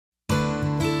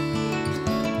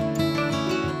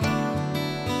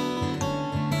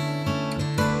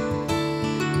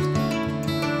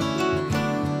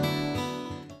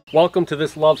Welcome to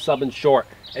this Luv Subbin Short.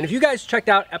 And if you guys checked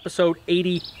out episode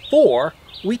 84,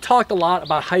 we talked a lot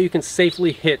about how you can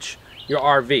safely hitch your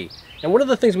RV. And one of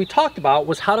the things we talked about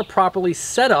was how to properly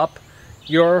set up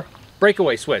your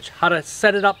breakaway switch, how to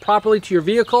set it up properly to your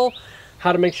vehicle,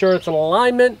 how to make sure it's in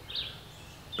alignment.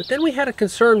 But then we had a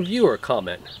concerned viewer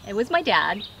comment. It was my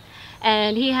dad,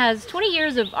 and he has 20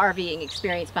 years of RVing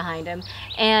experience behind him,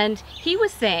 and he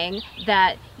was saying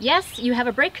that yes, you have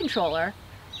a brake controller,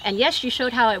 and yes, you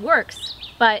showed how it works,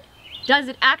 but does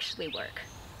it actually work?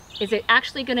 Is it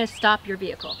actually going to stop your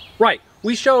vehicle? Right.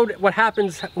 We showed what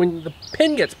happens when the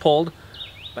pin gets pulled,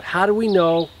 but how do we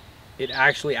know it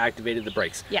actually activated the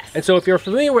brakes? Yes. And so if you're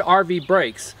familiar with RV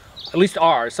brakes, at least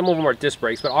ours, some of them are disc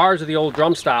brakes, but ours are the old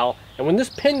drum style, and when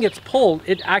this pin gets pulled,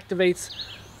 it activates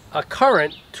a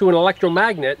current to an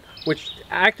electromagnet, which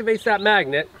activates that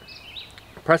magnet,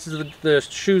 presses the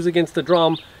shoes against the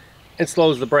drum, and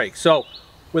slows the brakes. So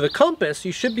with a compass,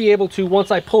 you should be able to, once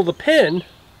I pull the pin,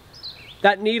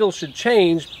 that needle should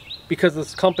change because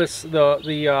this compass,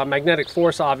 the magnetic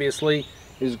force obviously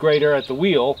is greater at the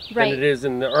wheel than it is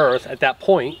in the earth at that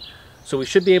point. So we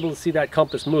should be able to see that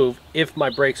compass move if my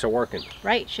brakes are working.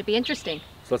 Right, should be interesting.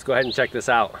 So let's go ahead and check this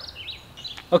out.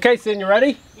 Okay, Sin, you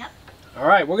ready? Yep. All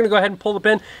right, we're gonna go ahead and pull the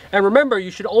pin. And remember,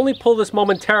 you should only pull this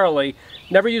momentarily.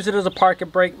 Never use it as a parking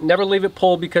brake. Never leave it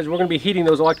pulled because we're gonna be heating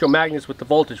those electromagnets with the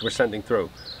voltage we're sending through.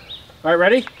 All right,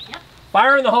 ready? Yep.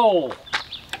 Fire in the hole.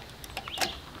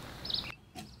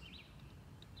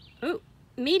 Ooh,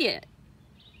 immediate.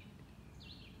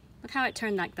 Look how it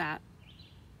turned like that.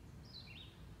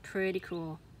 Pretty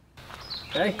cool.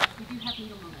 Okay. We do have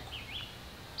needle movement.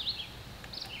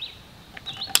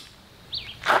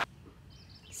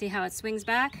 See how it swings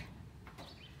back?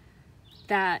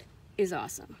 That is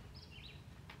awesome.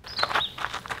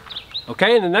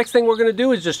 Okay, and the next thing we're going to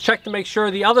do is just check to make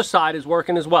sure the other side is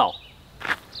working as well.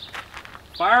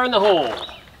 Fire in the hole. There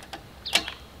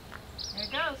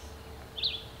it goes.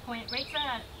 Point it right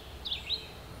at.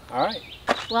 All right.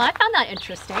 Well, I found that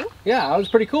interesting. Yeah, that was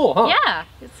pretty cool, huh? Yeah,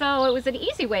 so it was an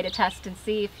easy way to test and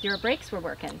see if your brakes were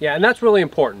working. Yeah, and that's really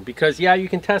important because, yeah, you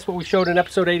can test what we showed in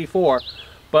episode 84,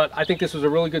 but I think this was a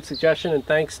really good suggestion, and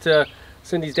thanks to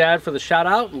Cindy's dad for the shout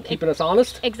out and keeping us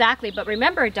honest. Exactly, but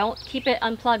remember, don't keep it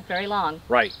unplugged very long.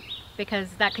 Right. Because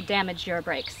that could damage your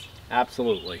brakes.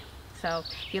 Absolutely. So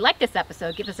if you like this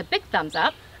episode, give us a big thumbs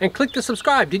up. And click to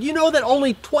subscribe. Did you know that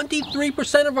only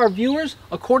 23% of our viewers,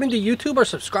 according to YouTube, are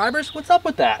subscribers? What's up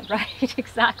with that? Right,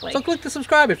 exactly. So click to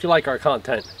subscribe if you like our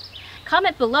content.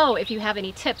 Comment below if you have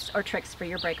any tips or tricks for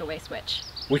your breakaway switch.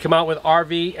 We come out with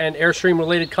RV and Airstream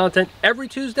related content every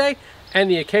Tuesday and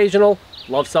the occasional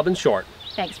Luv Subbin Short.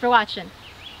 Thanks for watching.